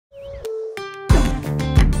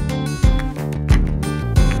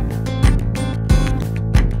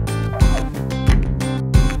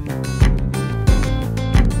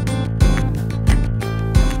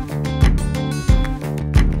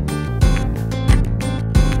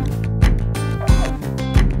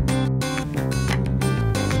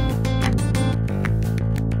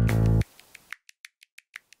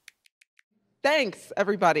Thanks,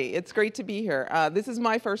 everybody. It's great to be here. This is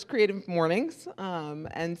my first Creative Mornings,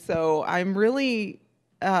 and so I'm really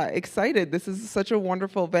excited. This is such a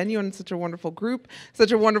wonderful venue and such a wonderful group,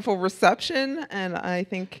 such a wonderful reception, and I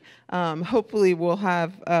think hopefully we'll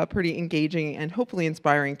have a pretty engaging and hopefully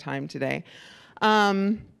inspiring time today.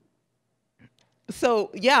 So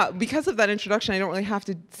yeah, because of that introduction, I don't really have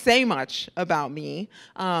to say much about me,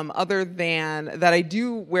 other than that I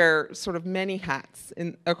do wear sort of many hats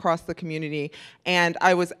across the community. And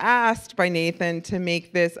I was asked by Nathan to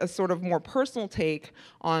make this a sort of more personal take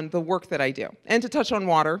on the work that I do, and to touch on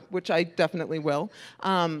water, which I definitely will,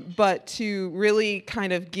 but to really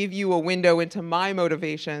kind of give you a window into my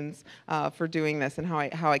motivations for doing this and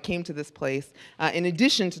how I came to this place, in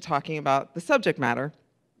addition to talking about the subject matter.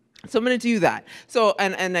 So I'm going to do that. So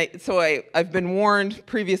I've been warned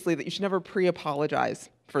previously that you should never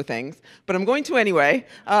pre-apologize for things, but I'm going to anyway.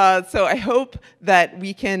 So I hope that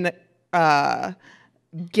we can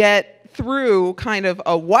get through kind of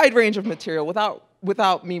a wide range of material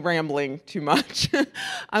without me rambling too much.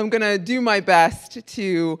 I'm going to do my best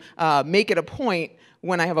to make it a point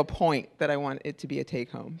when I have a point that I want it to be a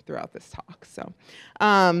take-home throughout this talk. So.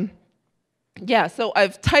 Yeah, so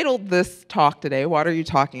I've titled this talk today, What Are You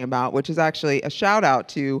Talking About?, which is actually a shout out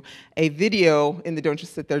to a video in the Don't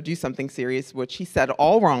Just Sit There, Do Something series, which he said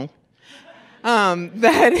all wrong,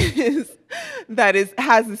 that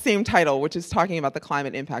has the same title, which is talking about the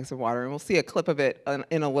climate impacts of water. And we'll see a clip of it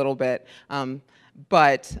in a little bit.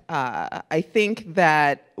 But I think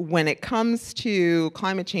that when it comes to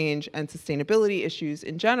climate change and sustainability issues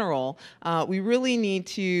in general, we really need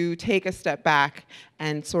to take a step back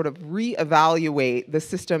and sort of reevaluate the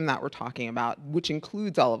system that we're talking about, which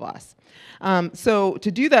includes all of us. So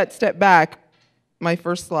to do that step back, my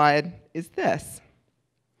first slide is this,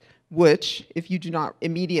 which, if you do not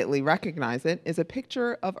immediately recognize it, is a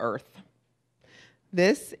picture of Earth.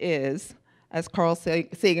 This is, as Carl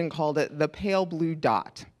Sagan called it, the pale blue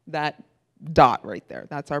dot. That dot right there,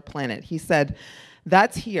 that's our planet. He said,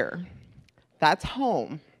 that's here, that's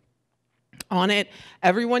home. On it,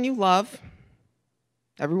 everyone you love,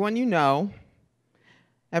 everyone you know,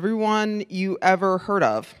 everyone you ever heard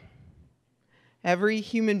of, every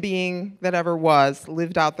human being that ever was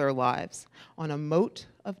lived out their lives on a mote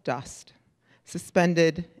of dust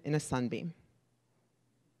suspended in a sunbeam.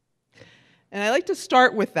 And I like to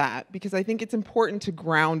start with that because I think it's important to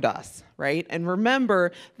ground us, right? And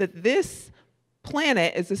remember that this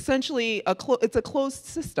planet is essentially it's a closed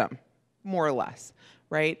system, more or less,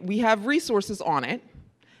 right? We have resources on it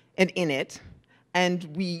and in it, and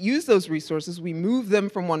we use those resources, we move them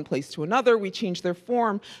from one place to another, we change their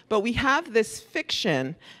form, but we have this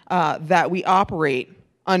fiction that we operate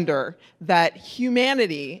under, that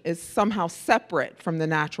humanity is somehow separate from the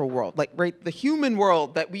natural world, like, right, the human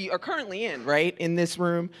world that we are currently in, right, in this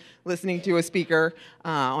room, listening to a speaker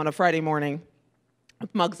on a Friday morning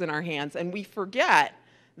with mugs in our hands, and we forget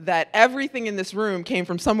that everything in this room came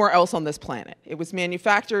from somewhere else on this planet. It was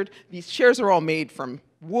manufactured. These chairs are all made from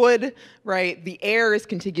wood, right? The air is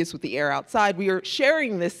contiguous with the air outside. We are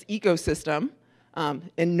sharing this ecosystem,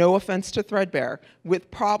 and no offense to threadbare,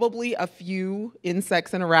 with probably a few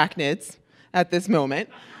insects and arachnids at this moment.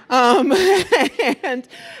 And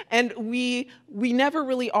we never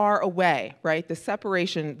really are away, right? The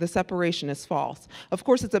separation is false. Of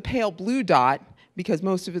course, it's a pale blue dot because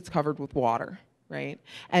most of it's covered with water, right?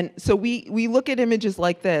 And so we look at images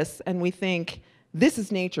like this and we think, this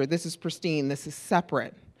is nature, this is pristine, this is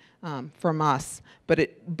separate from us, but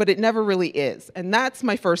it never really is. And that's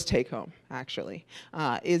my first take home, actually,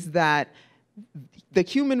 is that the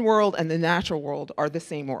human world and the natural world are the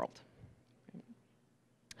same world.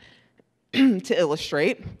 To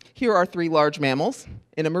illustrate, here are 3 large mammals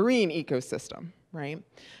in a marine ecosystem, right?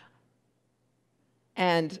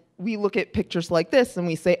 And we look at pictures like this and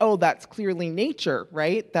we say, oh, that's clearly nature,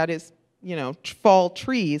 right? That is, fall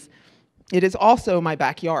trees. It is also my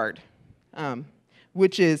backyard,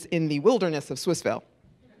 which is in the wilderness of Swissvale.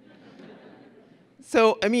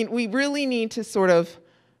 So, I mean, we really need to sort of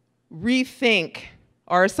rethink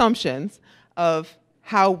our assumptions of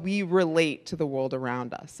how we relate to the world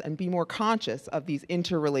around us and be more conscious of these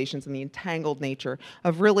interrelations and the entangled nature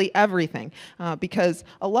of really everything, because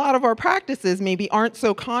a lot of our practices maybe aren't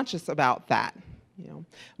so conscious about that.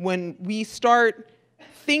 When we start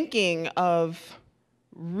thinking of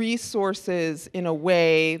resources in a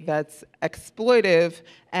way that's exploitive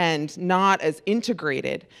and not as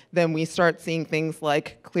integrated, then we start seeing things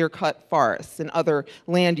like clear-cut forests and other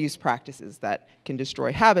land use practices that can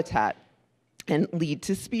destroy habitat and lead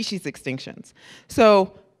to species extinctions.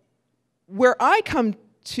 So where I come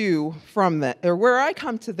to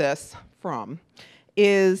this from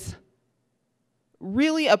is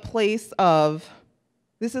really a place of,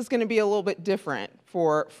 this is going to be a little bit different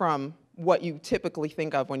from what you typically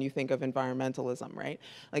think of when you think of environmentalism, right?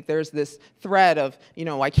 Like there's this thread of,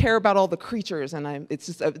 I care about all the creatures, and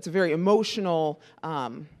it's a very emotional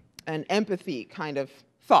and empathy kind of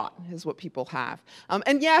thought is what people have.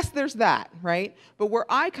 And yes, there's that, right? But where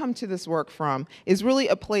I come to this work from is really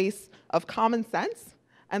a place of common sense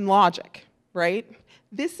and logic, right?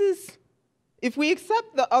 If we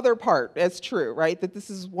accept the other part as true, right, that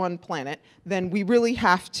this is one planet, then we really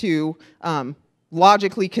have to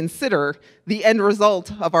logically consider the end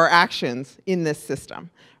result of our actions in this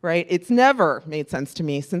system, right? It's never made sense to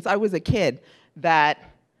me since I was a kid that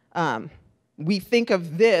we think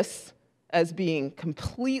of this as being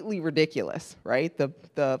completely ridiculous, right?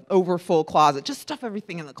 The overfull closet, just stuff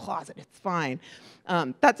everything in the closet, it's fine.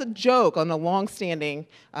 That's a joke on a long-standing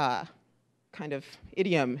kind of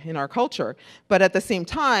idiom in our culture, but at the same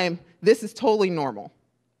time, this is totally normal,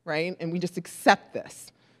 right? And we just accept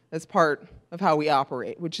this as part of how we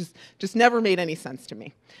operate, which is just never made any sense to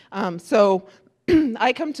me. So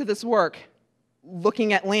I come to this work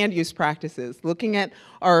looking at land use practices, looking at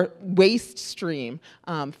our waste stream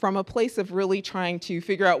from a place of really trying to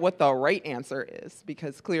figure out what the right answer is,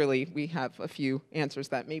 because clearly we have a few answers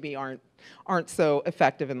that maybe aren't so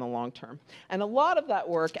effective in the long term. And a lot of that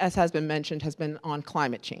work, as has been mentioned, has been on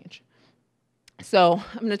climate change. So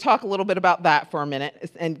I'm going to talk a little bit about that for a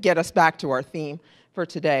minute and get us back to our theme for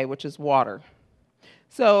today, which is water.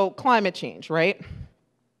 So climate change, right?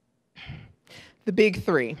 The big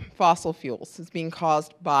three, fossil fuels, is being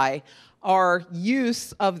caused by our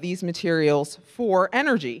use of these materials for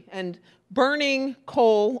energy. And burning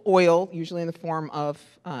coal, oil, usually in the form of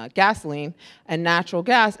gasoline, and natural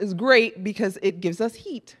gas is great because it gives us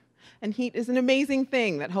heat. And heat is an amazing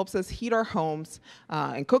thing that helps us heat our homes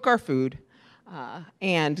and cook our food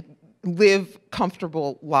and live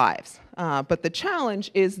comfortable lives. But the challenge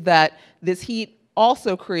is that this heat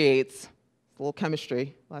also creates, a little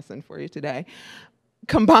chemistry lesson for you today,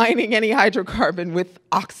 combining any hydrocarbon with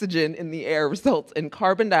oxygen in the air results in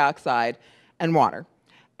carbon dioxide and water.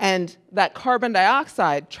 And that carbon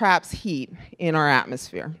dioxide traps heat in our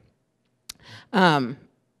atmosphere. Carbon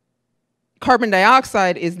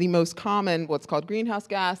dioxide is the most common, what's called greenhouse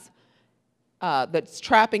gas, that's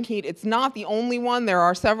trapping heat. It's not the only one. There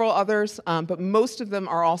are several others, but most of them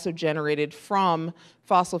are also generated from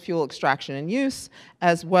fossil fuel extraction and use,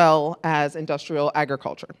 as well as industrial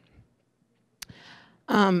agriculture.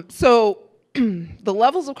 So the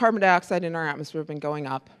levels of carbon dioxide in our atmosphere have been going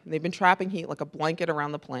up. They've been trapping heat like a blanket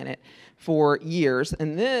around the planet for years.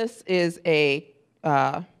 And this is a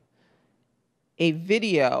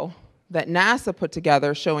video that NASA put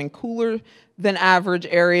together showing cooler than average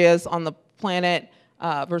areas on the planet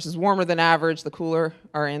versus warmer than average. The cooler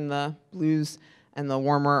are in the blues and the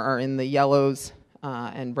warmer are in the yellows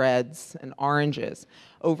and reds and oranges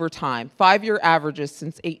over time. 5-year averages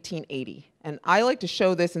since 1880. And I like to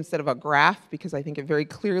show this instead of a graph because I think it very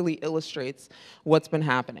clearly illustrates what's been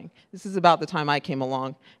happening. This is about the time I came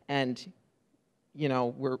along, and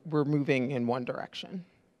we're moving in one direction,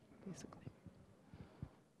 basically.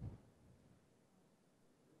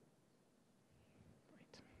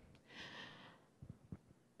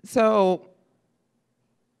 So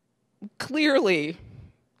clearly,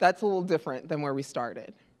 that's a little different than where we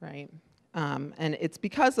started, right? And it's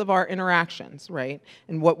because of our interactions, right,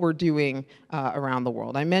 and what we're doing around the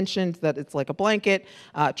world. I mentioned that it's like a blanket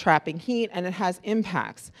trapping heat, and it has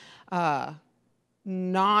impacts,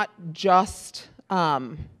 not just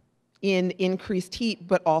in increased heat,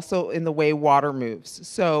 but also in the way water moves.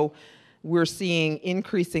 So we're seeing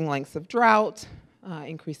increasing lengths of drought,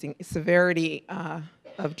 increasing severity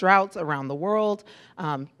of droughts around the world.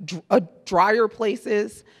 Drier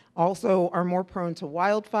places also are more prone to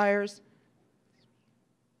wildfires.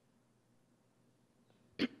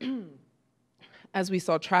 As we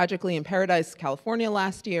saw tragically in Paradise, California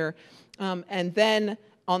last year. And then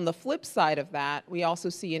on the flip side of that, we also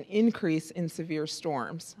see an increase in severe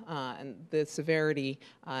storms and the severity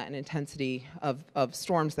and intensity of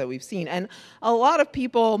storms that we've seen. And a lot of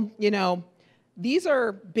people, these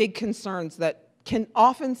are big concerns that can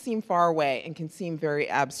often seem far away and can seem very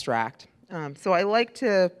abstract. So I like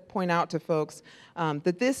to point out to folks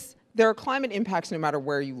that there are climate impacts no matter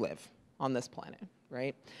where you live on this planet,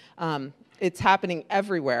 right? It's happening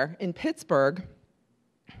everywhere. In Pittsburgh,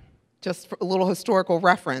 just for a little historical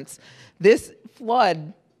reference, this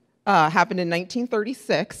flood happened in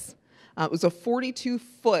 1936. It was a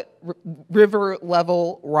 42-foot river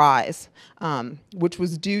level rise, which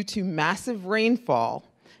was due to massive rainfall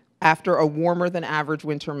after a warmer than average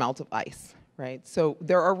winter melt of ice, right? So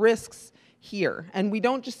there are risks here. And we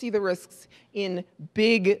don't just see the risks in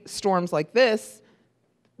big storms like this,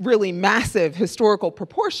 really massive historical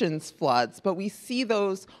proportions floods, but we see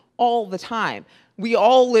those all the time. We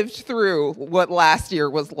all lived through what last year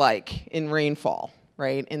was like in rainfall,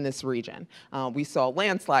 right, in this region. We saw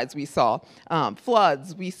landslides, we saw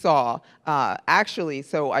floods, we saw, actually,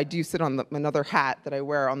 so I do sit on another hat that I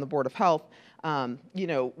wear on the Board of Health.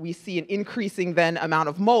 We see an increasing then amount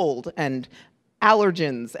of mold and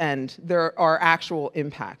allergens, and there are actual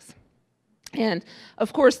impacts. And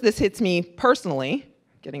of course, this hits me personally,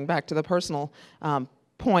 getting back to the personal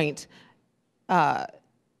point.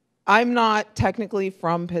 I'm not technically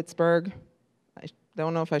from Pittsburgh. I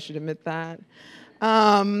don't know if I should admit that.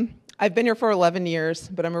 I've been here for 11 years,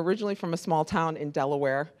 but I'm originally from a small town in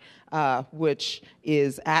Delaware, which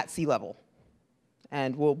is at sea level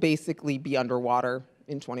and will basically be underwater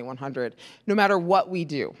in 2100, no matter what we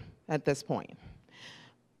do at this point.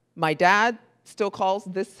 My dad still calls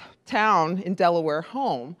this town in Delaware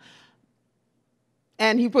home,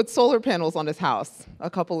 and he put solar panels on his house a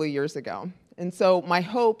couple of years ago. And so my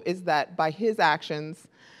hope is that by his actions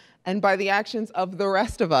and by the actions of the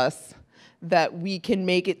rest of us, that we can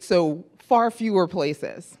make it so far fewer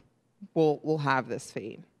places will have this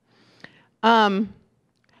fate.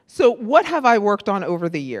 So what have I worked on over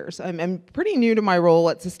the years? I'm pretty new to my role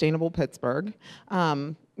at Sustainable Pittsburgh.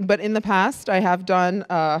 But in the past, I have done,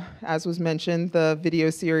 as was mentioned, the video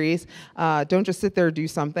series, Don't Just Sit There, Do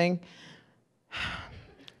Something,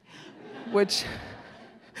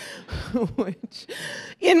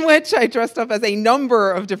 in which I dressed up as a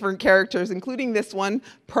number of different characters, including this one.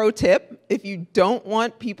 Pro tip, if you don't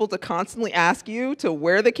want people to constantly ask you to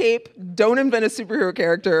wear the cape, don't invent a superhero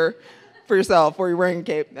character for yourself where you're wearing a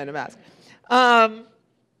cape and a mask.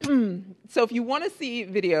 So if you want to see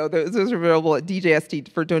video, those are available at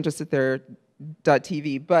DJST for Don't Just Sit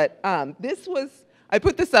There.tv. But I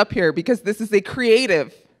put this up here because this is a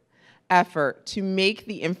creative effort to make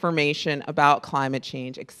the information about climate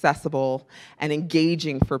change accessible and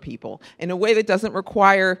engaging for people in a way that doesn't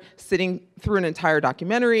require sitting through an entire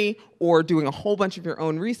documentary or doing a whole bunch of your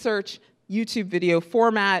own research. YouTube video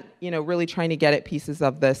format, really trying to get at pieces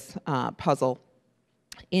of this puzzle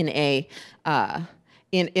in an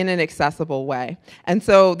accessible way. And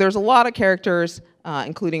so there's a lot of characters,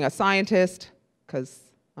 including a scientist, because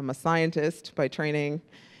I'm a scientist by training,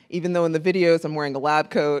 even though in the videos I'm wearing a lab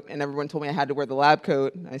coat, and everyone told me I had to wear the lab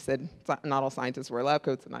coat. I said, not all scientists wear lab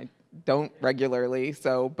coats, and I don't regularly,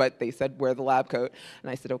 but they said wear the lab coat, and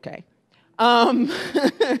I said, okay. But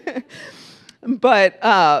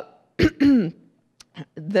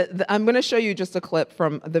I'm going to show you just a clip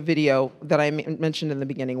from the video that I mentioned in the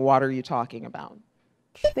beginning, What Are You Talking About?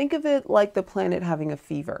 Think of it like the planet having a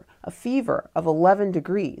fever. A fever of 11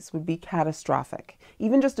 degrees would be catastrophic.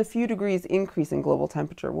 Even just a few degrees increase in global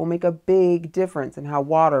temperature will make a big difference in how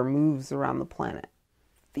water moves around the planet.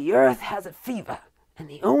 The Earth has a fever, and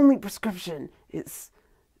the only prescription is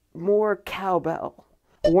more cowbell.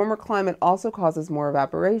 A warmer climate also causes more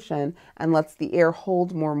evaporation and lets the air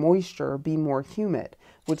hold more moisture, be more humid,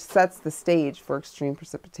 which sets the stage for extreme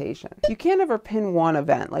precipitation. You can't ever pin one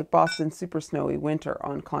event like Boston's super snowy winter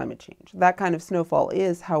on climate change. That kind of snowfall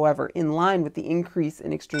is, however, in line with the increase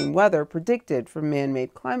in extreme weather predicted from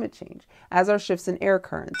man-made climate change, as are shifts in air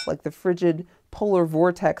currents, like the frigid polar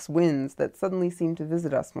vortex winds that suddenly seem to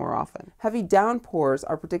visit us more often. Heavy downpours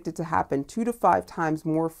are predicted to happen 2 to 5 times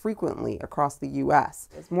more frequently across the U.S.,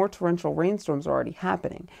 as more torrential rainstorms are already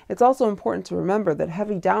happening. It's also important to remember that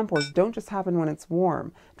heavy downpours don't just happen when it's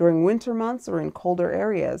warm. During winter months or in colder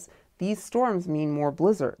areas, these storms mean more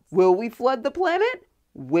blizzards. Will we flood the planet?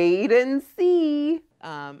 Wait and see.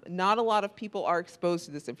 Not a lot of people are exposed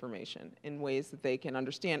to this information in ways that they can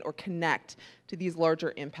understand or connect to these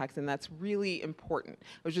larger impacts, and that's really important. I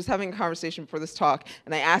was just having a conversation before this talk,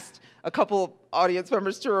 and I asked a couple audience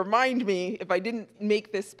members to remind me if I didn't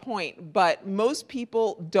make this point, but most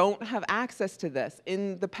people don't have access to this.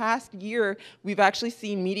 In the past year, we've actually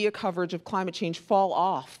seen media coverage of climate change fall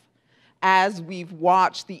off as we've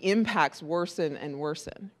watched the impacts worsen and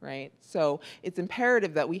worsen, right? So it's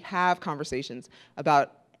imperative that we have conversations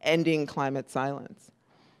about ending climate silence.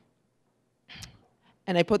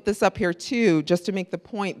 And I put this up here too, just to make the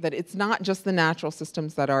point that it's not just the natural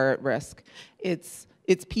systems that are at risk. It's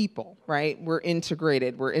people, right? We're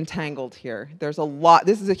integrated, we're entangled here. There's a lot,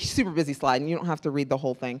 this is a super busy slide and you don't have to read the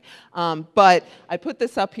whole thing. But I put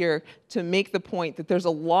this up here to make the point that there's a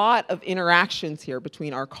lot of interactions here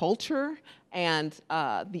between our culture and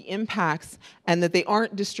the impacts, and that they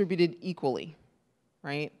aren't distributed equally.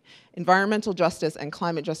 right? Environmental justice and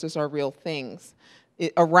climate justice are real things.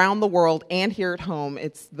 Around the world and here at home,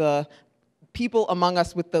 it's the people among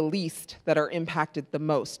us with the least that are impacted the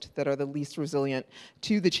most, that are the least resilient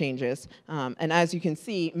to the changes. And as you can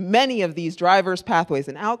see, many of these drivers, pathways,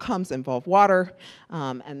 and outcomes involve water,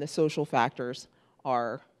 and the social factors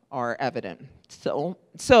are evident. So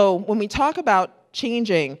when we talk about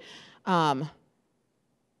changing,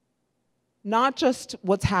 not just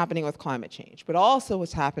what's happening with climate change, but also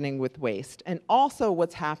what's happening with waste, and also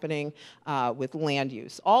what's happening with land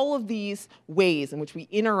use. All of these ways in which we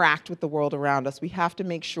interact with the world around us, we have to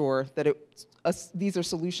make sure that these are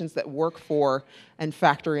solutions that work for and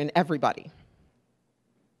factor in everybody.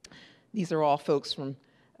 These are all folks from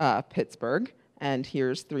Pittsburgh, and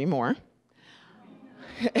here's 3 more.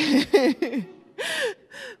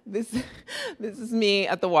 This is me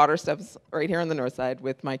at the water steps right here on the north side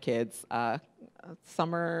with my kids. Last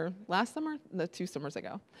summer? No, 2 summers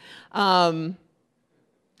ago. I'm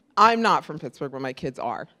not from Pittsburgh, but my kids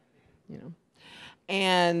are, you know.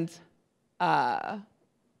 And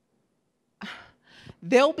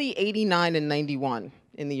they'll be 89 and 91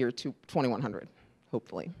 in the year 2100,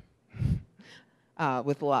 hopefully,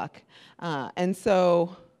 with luck. And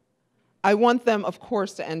so I want them, of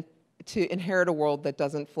course, to inherit a world that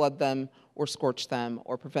doesn't flood them or scorch them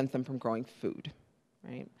or prevent them from growing food,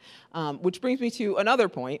 right? Which brings me to another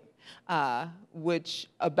point, which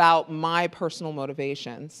about my personal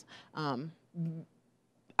motivations.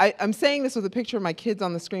 I'm saying this with a picture of my kids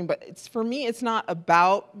on the screen, but for me, it's not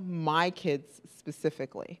about my kids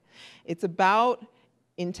specifically. It's about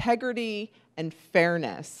integrity and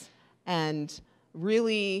fairness and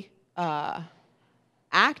really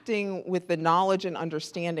acting with the knowledge and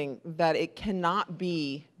understanding that it cannot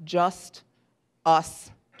be just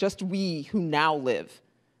us, just we who now live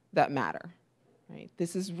that matter, right?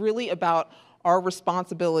 This is really about our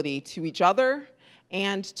responsibility to each other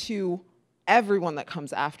and to everyone that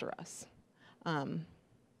comes after us.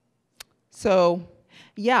 So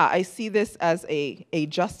yeah, I see this as a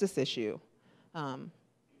justice issue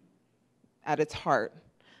at its heart.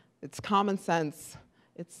 It's common sense,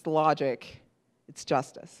 it's logic, it's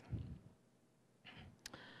justice.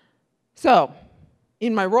 So,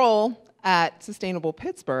 in my role at Sustainable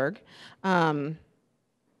Pittsburgh,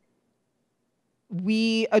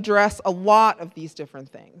 we address a lot of these different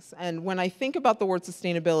things. And when I think about the word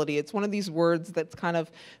sustainability, it's one of these words that's kind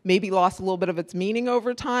of maybe lost a little bit of its meaning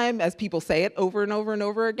over time as people say it over and over and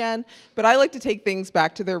over again. But I like to take things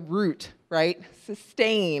back to their root, right?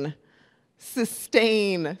 Sustain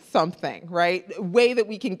something, right? A way that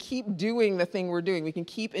we can keep doing the thing we're doing. We can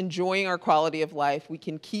keep enjoying our quality of life. We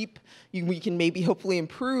can maybe hopefully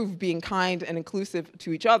improve being kind and inclusive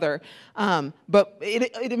to each other. But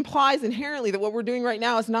it implies inherently that what we're doing right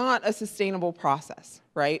now is not a sustainable process,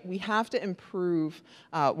 right? We have to improve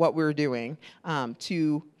what we're doing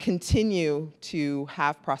to continue to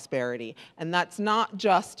have prosperity. And that's not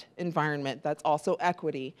just environment, that's also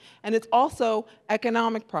equity. And it's also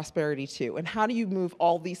economic prosperity too. And how do you move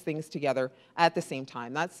all these things together at the same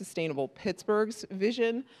time? That's Sustainable Pittsburgh's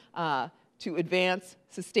vision to advance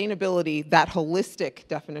sustainability, that holistic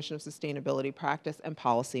definition of sustainability practice and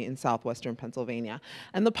policy in southwestern Pennsylvania.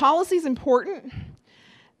 And the policy is important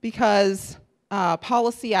because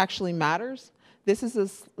policy actually matters. This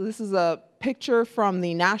is a picture from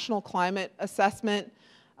the National Climate Assessment,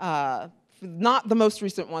 not the most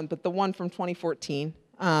recent one, but the one from 2014,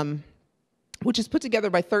 which is put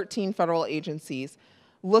together by 13 federal agencies,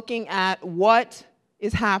 looking at what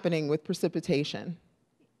is happening with precipitation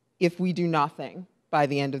if we do nothing by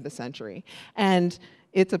the end of the century. And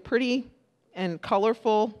it's a pretty and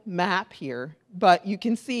colorful map here, but you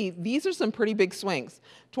can see these are some pretty big swings,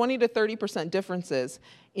 20 to 30% differences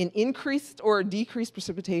in increased or decreased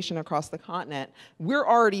precipitation across the continent. We're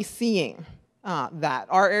already seeing that.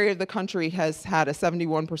 Our area of the country has had a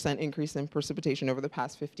 71% increase in precipitation over the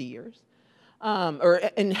past 50 years, or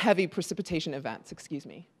in heavy precipitation events, excuse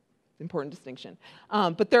me. Important distinction.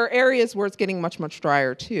 But there are areas where it's getting much, much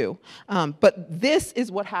drier too. But this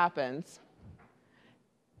is what happens.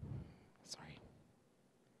 Sorry.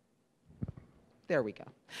 There we go.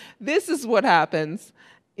 This is what happens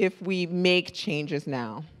if we make changes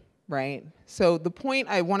now, right? So the point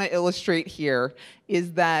I want to illustrate here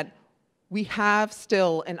is that we have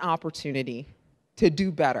still an opportunity to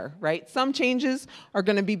do better, right? Some changes are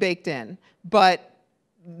going to be baked in, but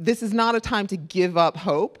this is not a time to give up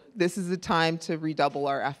hope. This is a time to redouble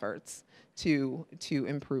our efforts to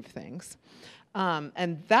improve things.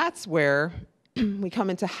 And that's where we come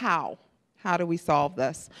into how. How do we solve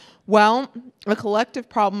this? Well, a collective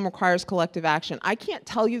problem requires collective action. I can't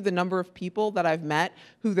tell you the number of people that I've met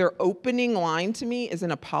who their opening line to me is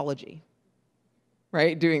an apology,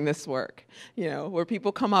 right, doing this work, where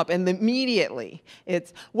people come up and immediately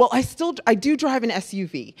it's, well, I do drive an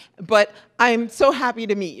SUV, but I'm so happy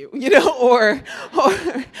to meet you, or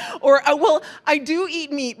well, I do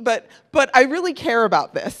eat meat, but I really care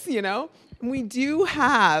about this, We do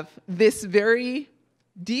have this very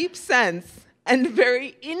deep sense and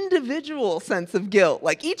very individual sense of guilt.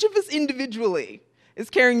 Like each of us individually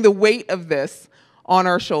is carrying the weight of this on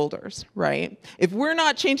our shoulders, right? If we're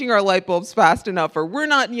not changing our light bulbs fast enough, or we're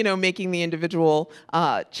not, making the individual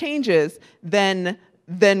changes, then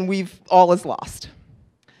all is lost.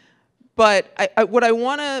 But what I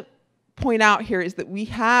want to point out here is that we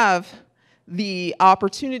have the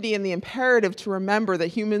opportunity and the imperative to remember that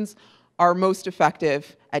humans are most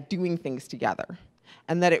effective at doing things together,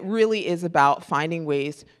 and that it really is about finding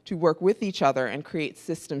ways to work with each other and create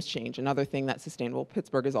systems change, another thing that Sustainable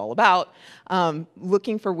Pittsburgh is all about,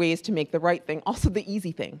 looking for ways to make the right thing also the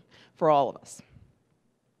easy thing for all of us.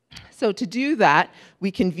 So to do that,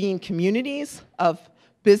 we convene communities of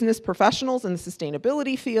business professionals in the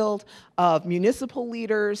sustainability field, of municipal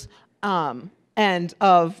leaders, and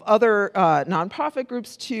of other nonprofit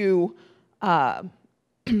groups to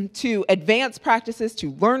advance practices,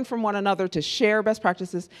 to learn from one another, to share best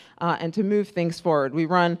practices, and to move things forward. We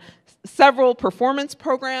run several performance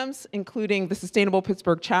programs, including the Sustainable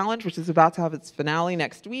Pittsburgh Challenge, which is about to have its finale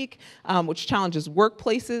next week, which challenges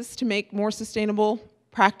workplaces to make more sustainable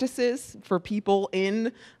practices for people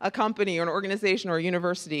in a company or an organization or a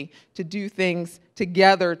university to do things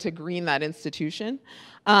together to green that institution.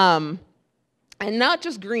 And not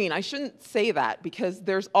just green, I shouldn't say that, because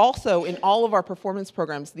there's also, in all of our performance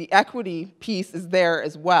programs, the equity piece is there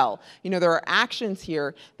as well. There are actions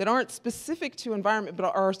here that aren't specific to environment,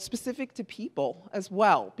 but are specific to people as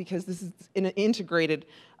well, because this is an integrated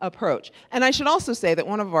approach. And I should also say that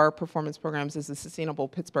one of our performance programs is the Sustainable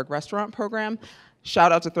Pittsburgh Restaurant Program.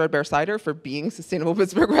 Shout out to Threadbare Cider for being Sustainable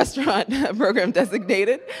Pittsburgh Restaurant Program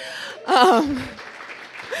designated.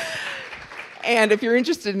 And if you're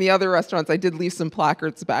interested in the other restaurants, I did leave some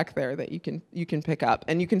placards back there that you can pick up.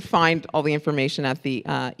 And you can find all the information at the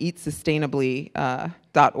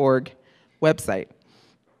eatsustainably.org website.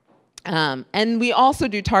 And we also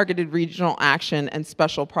do targeted regional action and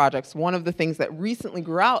special projects. One of the things that recently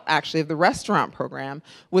grew out, actually, of the restaurant program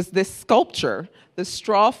was this sculpture, the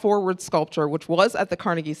straw forward sculpture, which was at the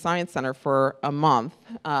Carnegie Science Center for a month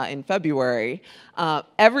in February.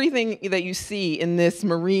 Everything that you see in this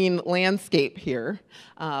marine landscape here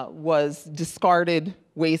was discarded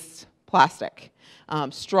waste plastic.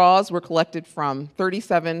 Straws were collected from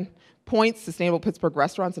 37 points Sustainable Pittsburgh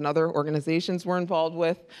restaurants and other organizations were involved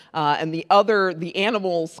with. And the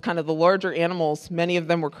animals, kind of the larger animals, many of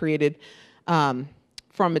them were created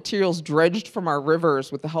from materials dredged from our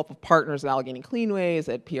rivers with the help of partners at Allegheny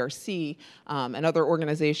Cleanways, at PRC, and other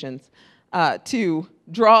organizations to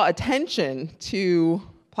draw attention to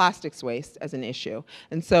plastics waste as an issue.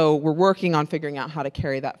 And so we're working on figuring out how to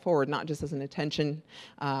carry that forward, not just as an attention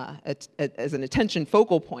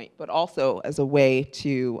focal point, but also as a way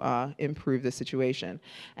to improve the situation.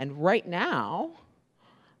 And right now,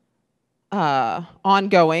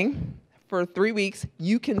 ongoing for 3 weeks,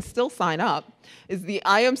 you can still sign up, is the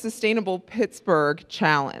I Am Sustainable Pittsburgh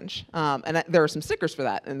Challenge. And there are some stickers for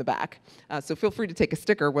that in the back. So feel free to take a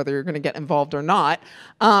sticker, whether you're going to get involved or not.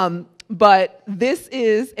 But this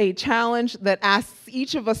is a challenge that asks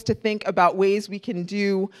each of us to think about ways we can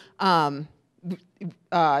do,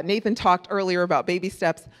 Nathan talked earlier about baby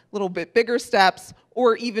steps, a little bit bigger steps,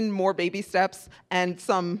 or even more baby steps, and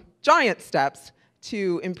some giant steps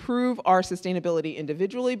to improve our sustainability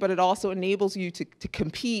individually, but it also enables you to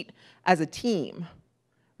compete as a team,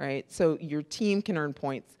 right? So your team can earn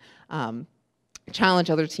points, challenge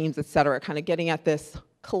other teams, et cetera, kind of getting at this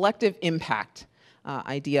collective impact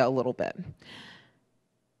idea a little bit.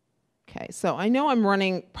 Okay, so I know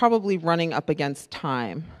I'm probably running up against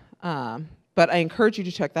time, but I encourage you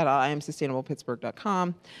to check that out,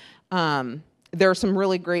 iamsustainablepittsburgh.com. There are some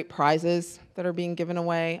really great prizes that are being given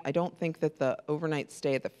away. I don't think that the overnight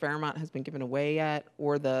stay at the Fairmont has been given away yet,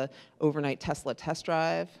 or the overnight Tesla test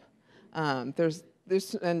drive. There's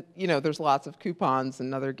lots of coupons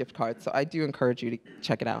and other gift cards, so I do encourage you to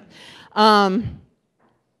check it out.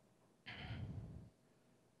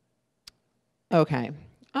 Okay,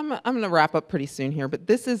 I'm going to wrap up pretty soon here, but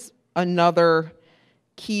this is another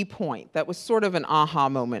key point that was sort of an aha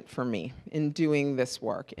moment for me in doing this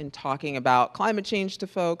work, in talking about climate change to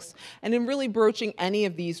folks, and in really broaching any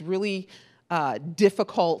of these really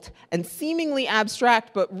difficult and seemingly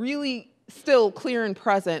abstract, but really still clear and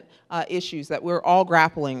present issues that we're all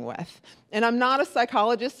grappling with. And I'm not a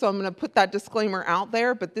psychologist, so I'm going to put that disclaimer out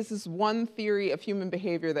there, but this is one theory of human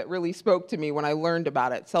behavior that really spoke to me when I learned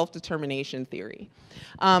about it, self-determination theory,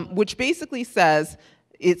 which basically says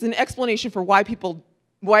it's an explanation for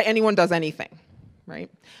why anyone does anything, right?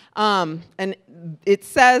 And it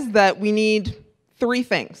says that we need three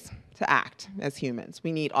things to act as humans.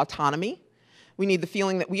 We need autonomy. We need the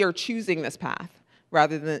feeling that we are choosing this path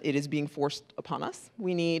rather than it is being forced upon us.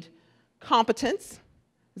 We need competence.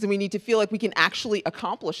 So we need to feel like we can actually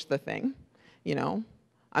accomplish the thing. You know,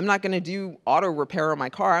 I'm not going to do auto repair on my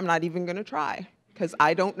car. I'm not even going to try because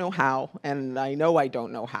I don't know how, and I know I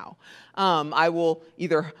don't know how. I will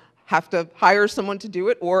either have to hire someone to do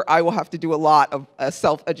it, or I will have to do a lot of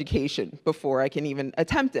self-education before I can even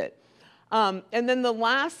attempt it. And then the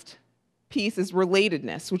last piece is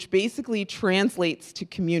relatedness, which basically translates to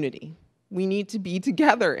community. We need to be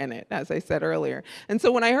together in it, as I said earlier. And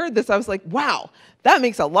so when I heard this, I was like, wow, that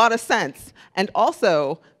makes a lot of sense. And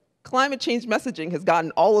also, climate change messaging has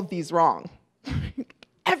gotten all of these wrong.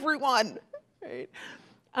 Everyone, right?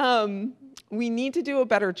 We need to do a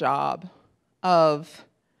better job of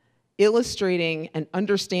illustrating and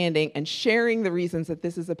understanding and sharing the reasons that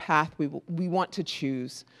this is a path we want to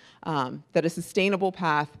choose, that a sustainable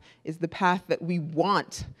path is the path that we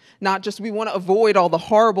want. Not just we want to avoid all the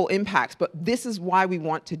horrible impacts, but this is why we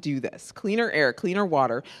want to do this. Cleaner air, cleaner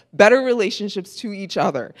water, better relationships to each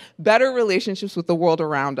other, better relationships with the world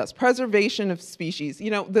around us, preservation of species.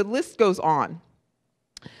 You know, the list goes on.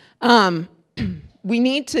 We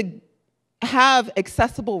need to have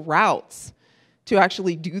accessible routes to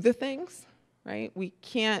actually do the things, right? We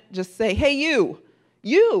can't just say, hey,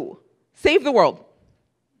 you, save the world.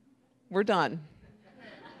 We're done.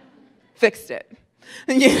 Fixed it.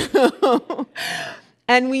 You know?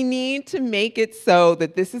 And we need to make it so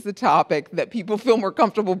that this is a topic that people feel more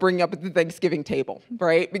comfortable bringing up at the Thanksgiving table,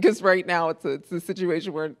 right? Because right now it's a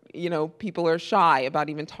situation where, you know, people are shy about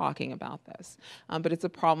even talking about this. But it's a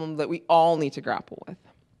problem that we all need to grapple with.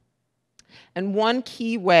 And one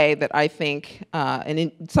key way that I think,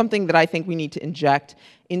 something that I think we need to inject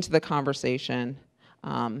into the conversation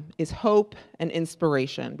is hope and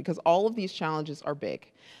inspiration, because all of these challenges are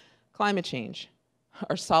big. Climate change,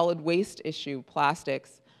 our solid waste issue,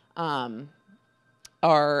 plastics, our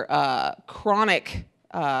chronic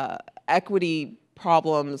equity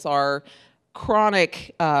problems, our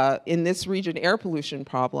chronic, in this region, air pollution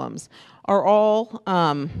problems, are all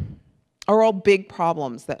big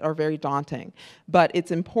problems that are very daunting. But it's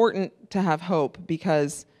important to have hope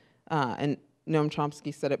because, and Noam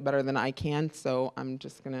Chomsky said it better than I can, so I'm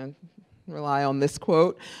just going to rely on this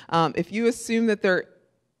quote. If you assume that there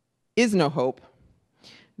is no hope,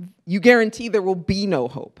 you guarantee there will be no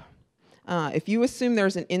hope. If you assume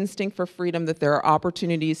there's an instinct for freedom, that there are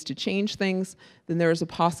opportunities to change things, then there is a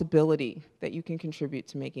possibility that you can contribute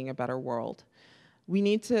to making a better world. We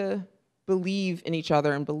need to believe in each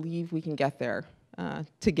other and believe we can get there,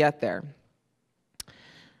 to get there.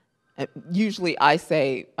 Usually I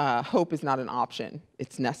say hope is not an option,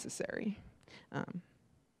 it's necessary.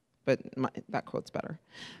 But that quote's better.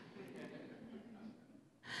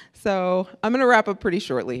 So I'm going to wrap up pretty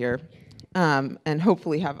shortly here, and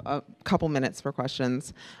hopefully have a couple minutes for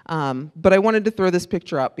questions. But I wanted to throw this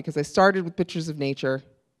picture up because I started with pictures of nature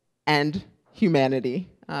and humanity,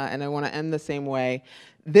 and I want to end the same way.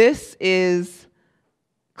 This is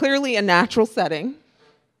clearly a natural setting,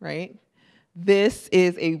 right? This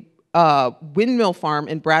is a windmill farm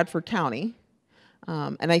in Bradford County,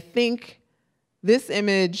 and I think this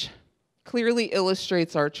image clearly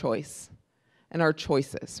illustrates our choice and our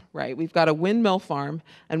choices, right? We've got a windmill farm,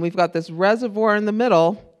 and we've got this reservoir in the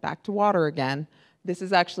middle, back to water again. This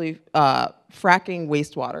is actually fracking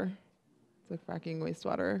wastewater. It's a fracking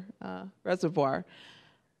wastewater reservoir.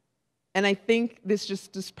 And I think this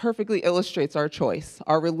just perfectly illustrates our choice,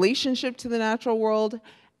 our relationship to the natural world,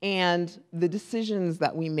 and the decisions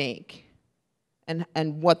that we make,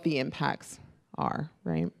 and what the impacts are,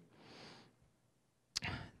 right?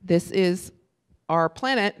 This is our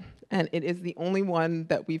planet, and it is the only one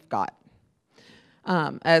that we've got.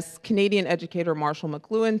 As Canadian educator Marshall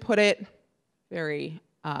McLuhan put it very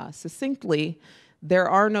succinctly, there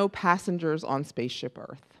are no passengers on Spaceship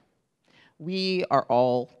Earth. We are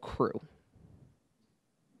all crew.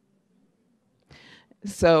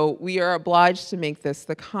 So we are obliged to make this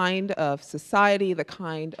the kind of society, the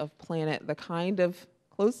kind of planet, the kind of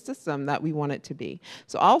closed system that we want it to be.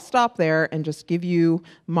 So I'll stop there and just give you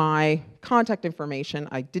my contact information.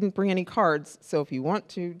 I didn't bring any cards, so if you want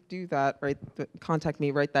to do that, contact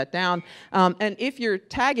me, write that down. And if you're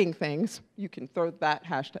tagging things, you can throw that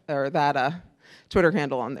hashtag or that Twitter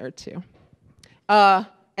handle on there too.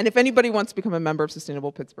 And if anybody wants to become a member of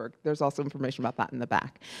Sustainable Pittsburgh, there's also information about that in the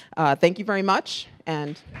back. Thank you very much,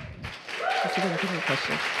 and if you have any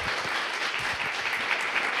questions.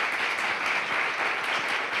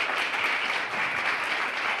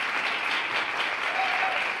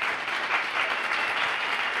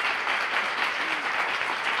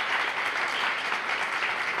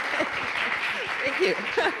 Thank you.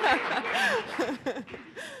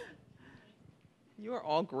 You are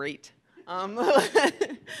all great. Say a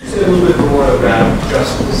little bit more about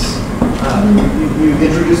justice. You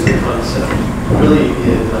introduced the concept really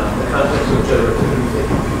in the context of generativity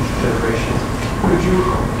thinking, future generations. Could you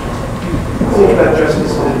think about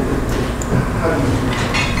justice and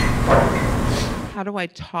how do I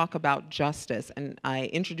talk about justice? And I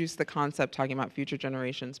introduced the concept talking about future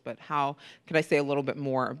generations, but how could I say a little bit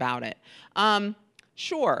more about it?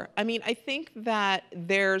 Sure. I mean, I think that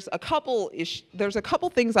there's a couple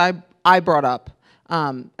things I brought up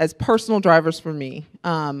as personal drivers for me.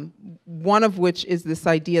 One of which is this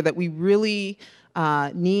idea that we really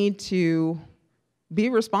need to be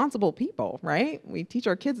responsible people, right? We teach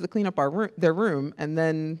our kids to clean up their room, and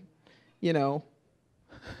then, you know,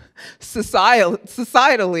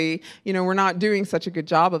 societally, you know, we're not doing such a good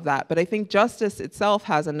job of that. But I think justice itself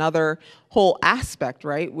has another whole aspect,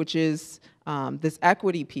 right, which is this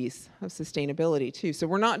equity piece of sustainability too. So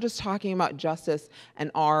we're not just talking about justice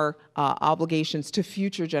and our obligations to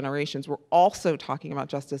future generations. We're also talking about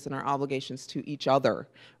justice and our obligations to each other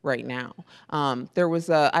right now. There was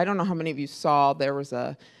I don't know how many of you saw, there was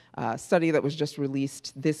a study that was just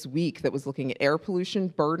released this week that was looking at air pollution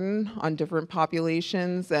burden on different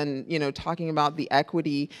populations and, you know, talking about the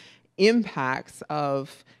equity impacts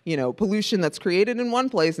of, you know, pollution that's created in one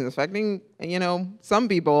place and affecting, you know, some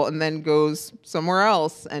people and then goes somewhere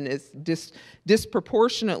else and is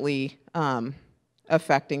disproportionately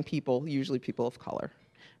affecting people, usually people of color,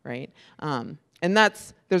 right? And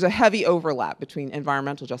there's a heavy overlap between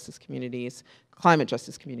environmental justice communities, climate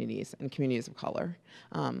justice communities, and communities of color.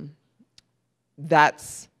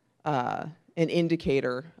 That's an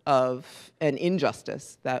indicator of an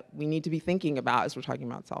injustice that we need to be thinking about as we're talking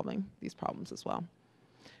about solving these problems as well.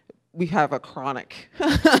 We have a chronic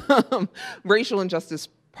racial injustice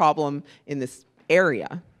problem in this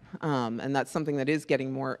area, and that's something that is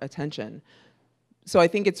getting more attention. So I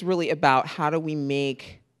think it's really about how do we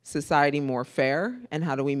make society more fair, and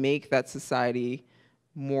how do we make that society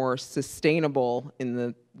more sustainable in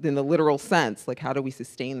the literal sense, like how do we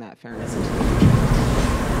sustain that fairness?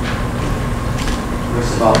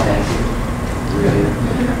 First of all, thank you. Really,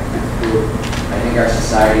 I think our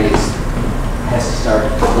society has to start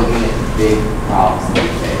looking at the big problems that we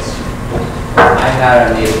face. I'm not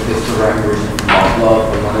a native Pittsburgh resident from Buffalo,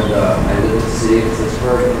 but I live in the city of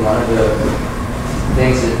Pittsburgh, and one of the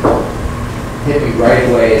things that hit me right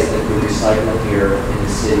away is that the recycling here in the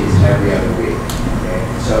city is every other week. Okay?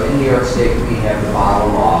 So in New York State, we have the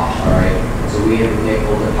bottle law, all right? So we have a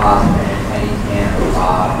nickel deposit and a penny can of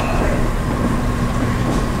bottle, all right?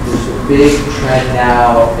 There's a big trend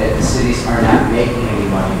now that the cities are not making any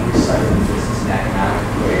money in recycling. This is an economic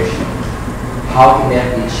equation. How can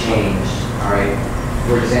that be changed? All right.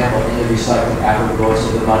 For example, in the recycling effort, most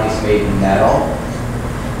of the money is made in metal.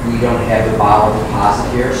 We don't have the bottle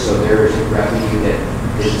deposit here, so there is a revenue that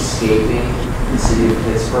is escaping the city of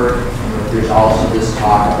Pittsburgh. There's also this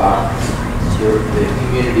talk about the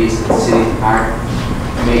communities and the cities aren't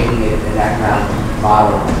making it an economic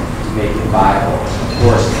model to make it viable. Of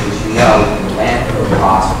course, as you know, the landfill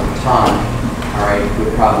cost per ton, all right, would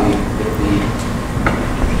probably, if the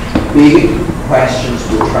big questions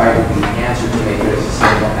would try to be answered to make it a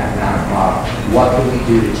sustainable economic model. What can we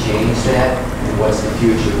do to change that, and what's the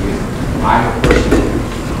future view? I'm a person,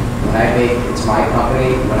 it's my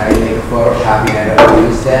company, when I make a photocopy and I don't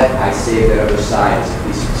use that, I save that other side as a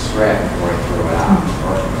piece of scrap before I throw it out.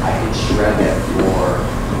 Or I can shred that for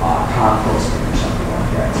composting or something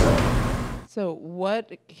like that. So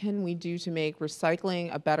what can we do to make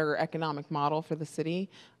recycling a better economic model for the city?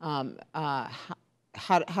 How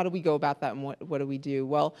do we go about that, and what do we do?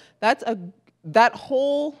 Well, that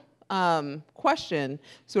whole question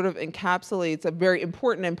sort of encapsulates a very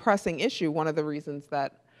important and pressing issue. One of the reasons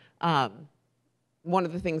that, one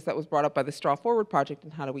of the things that was brought up by the Straw Forward Project,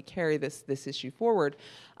 and how do we carry this issue forward?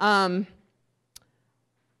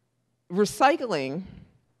 Recycling.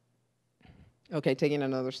 Okay, taking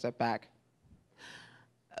another step back.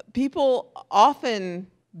 people often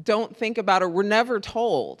don't think about, or we're never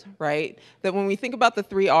told, right, that when we think about the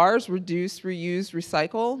 3 R's, reduce, reuse,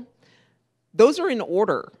 recycle, those are in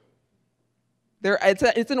order.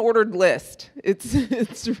 It's an ordered list.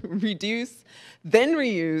 It's reduce, then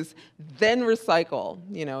reuse, then recycle,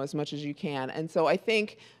 as much as you can. And so I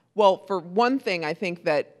think, well, for one thing, I think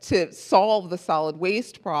that to solve the solid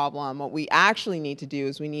waste problem, what we actually need to do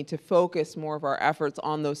is we need to focus more of our efforts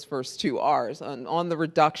on those first 2 R's, on the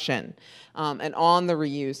reduction and on the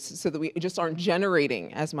reuse, so that we just aren't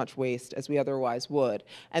generating as much waste as we otherwise would.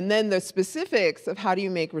 And then the specifics of how do you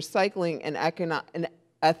make recycling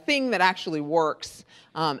a thing that actually works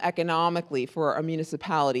economically for a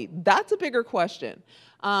municipality, that's a bigger question.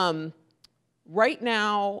 Right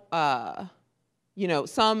now,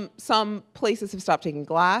 some places have stopped taking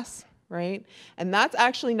glass, right? And that's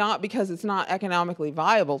actually not because it's not economically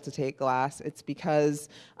viable to take glass. It's because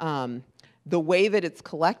the way that it's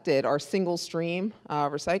collected, our single stream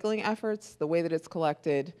recycling efforts, the way that it's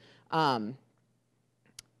collected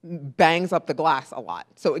bangs up the glass a lot.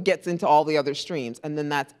 So it gets into all the other streams. And then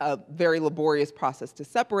that's a very laborious process to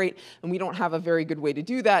separate. And we don't have a very good way to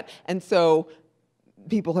do that. And so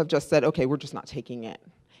people have just said, okay, we're just not taking it.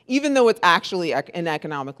 Even though it's actually an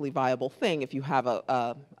economically viable thing, if you have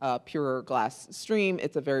a pure glass stream,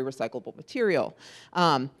 it's a very recyclable material.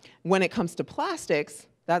 When it comes to plastics,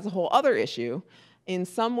 that's a whole other issue. In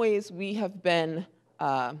some ways, we have been,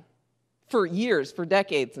 for years, for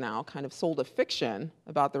decades now, kind of sold a fiction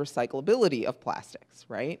about the recyclability of plastics,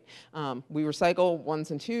 right? We recycle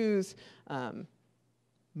 1s and 2s.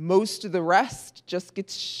 Most of the rest just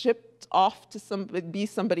gets shipped off to be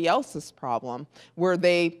somebody else's problem, where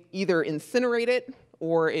they either incinerate it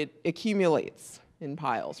or it accumulates in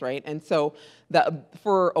piles, right? And so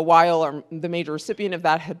for a while, the major recipient of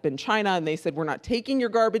that had been China, and they said, we're not taking your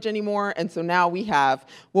garbage anymore. And so now we have,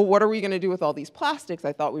 well, what are we going to do with all these plastics?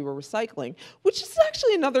 I thought we were recycling, which is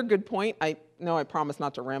actually another good point. I know I promise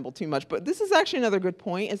not to ramble too much, but this is actually another good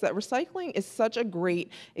point, is that recycling is such a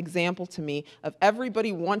great example to me of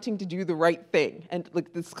everybody wanting to do the right thing. And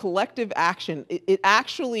like this collective action, it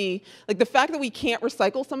actually, like the fact that we can't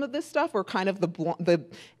recycle some of this stuff, or kind of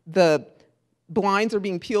the blinds are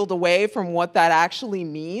being peeled away from what that actually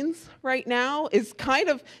means right now, is kind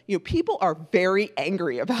of, people are very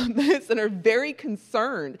angry about this and are very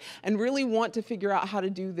concerned and really want to figure out how to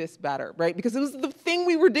do this better, right? Because it was the thing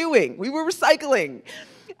we were doing. We were recycling.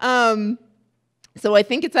 So I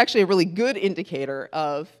think it's actually a really good indicator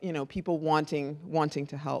of, people wanting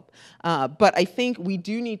to help. But I think we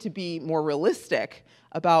do need to be more realistic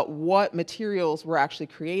about what materials we're actually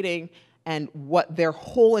creating and what their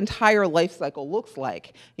whole entire life cycle looks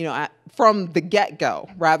like, from the get-go,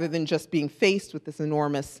 rather than just being faced with this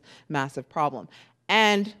enormous, massive problem.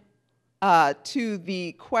 And to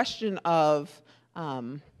the question of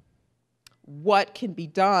what can be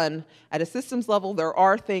done at a systems level, there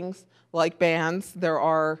are things like bans, there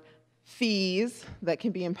are fees that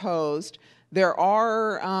can be imposed, there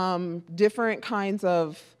are different kinds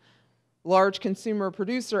of large consumer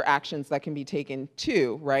producer actions that can be taken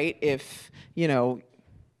too, right? If,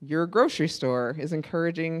 your grocery store is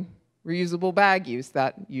encouraging reusable bag use,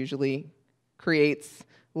 that usually creates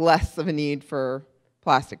less of a need for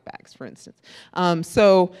plastic bags, for instance.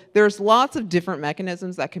 So there's lots of different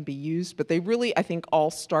mechanisms that can be used, but they really, I think,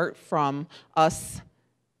 all start from us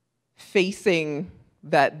facing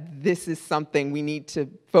that this is something we need to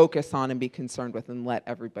focus on and be concerned with, and let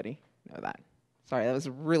everybody know that. Sorry, that was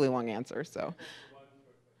a really long answer, so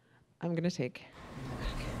I'm going to take.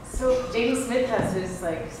 So J.D. Smith has his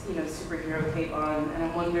superhero cape on, and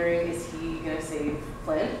I'm wondering, is he going to save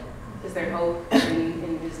Flint? Is there hope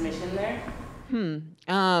in his mission there?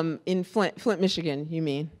 In Flint, Michigan, you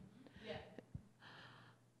mean? Yeah.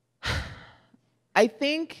 I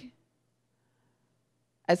think,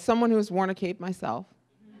 as someone who has worn a cape myself,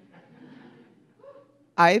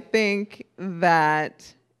 I think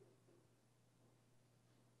that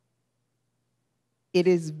it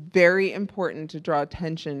is very important to draw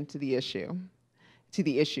attention to the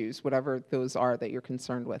issues, whatever those are that you're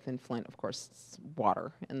concerned with. In Flint, of course, it's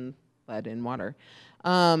water and lead in water.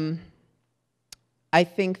 I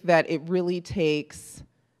think that it really takes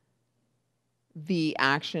the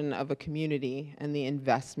action of a community and the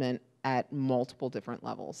investment at multiple different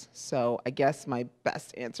levels. So I guess my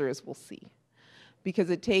best answer is we'll see.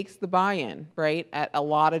 Because it takes the buy-in, right, at a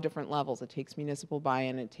lot of different levels. It takes municipal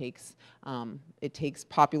buy-in. It takes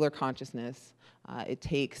popular consciousness. It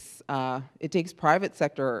takes private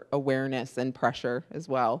sector awareness and pressure as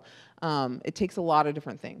well. It takes a lot of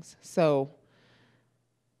different things. So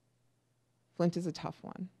Flint is a tough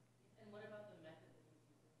one. And what about the method?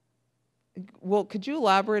 Well, could you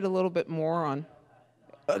elaborate a little bit more on?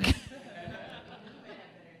 Okay.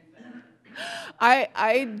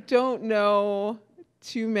 I don't know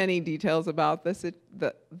too many details about this,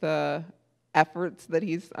 the efforts that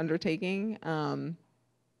he's undertaking.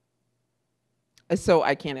 So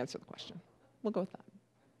I can't answer the question. We'll go with that.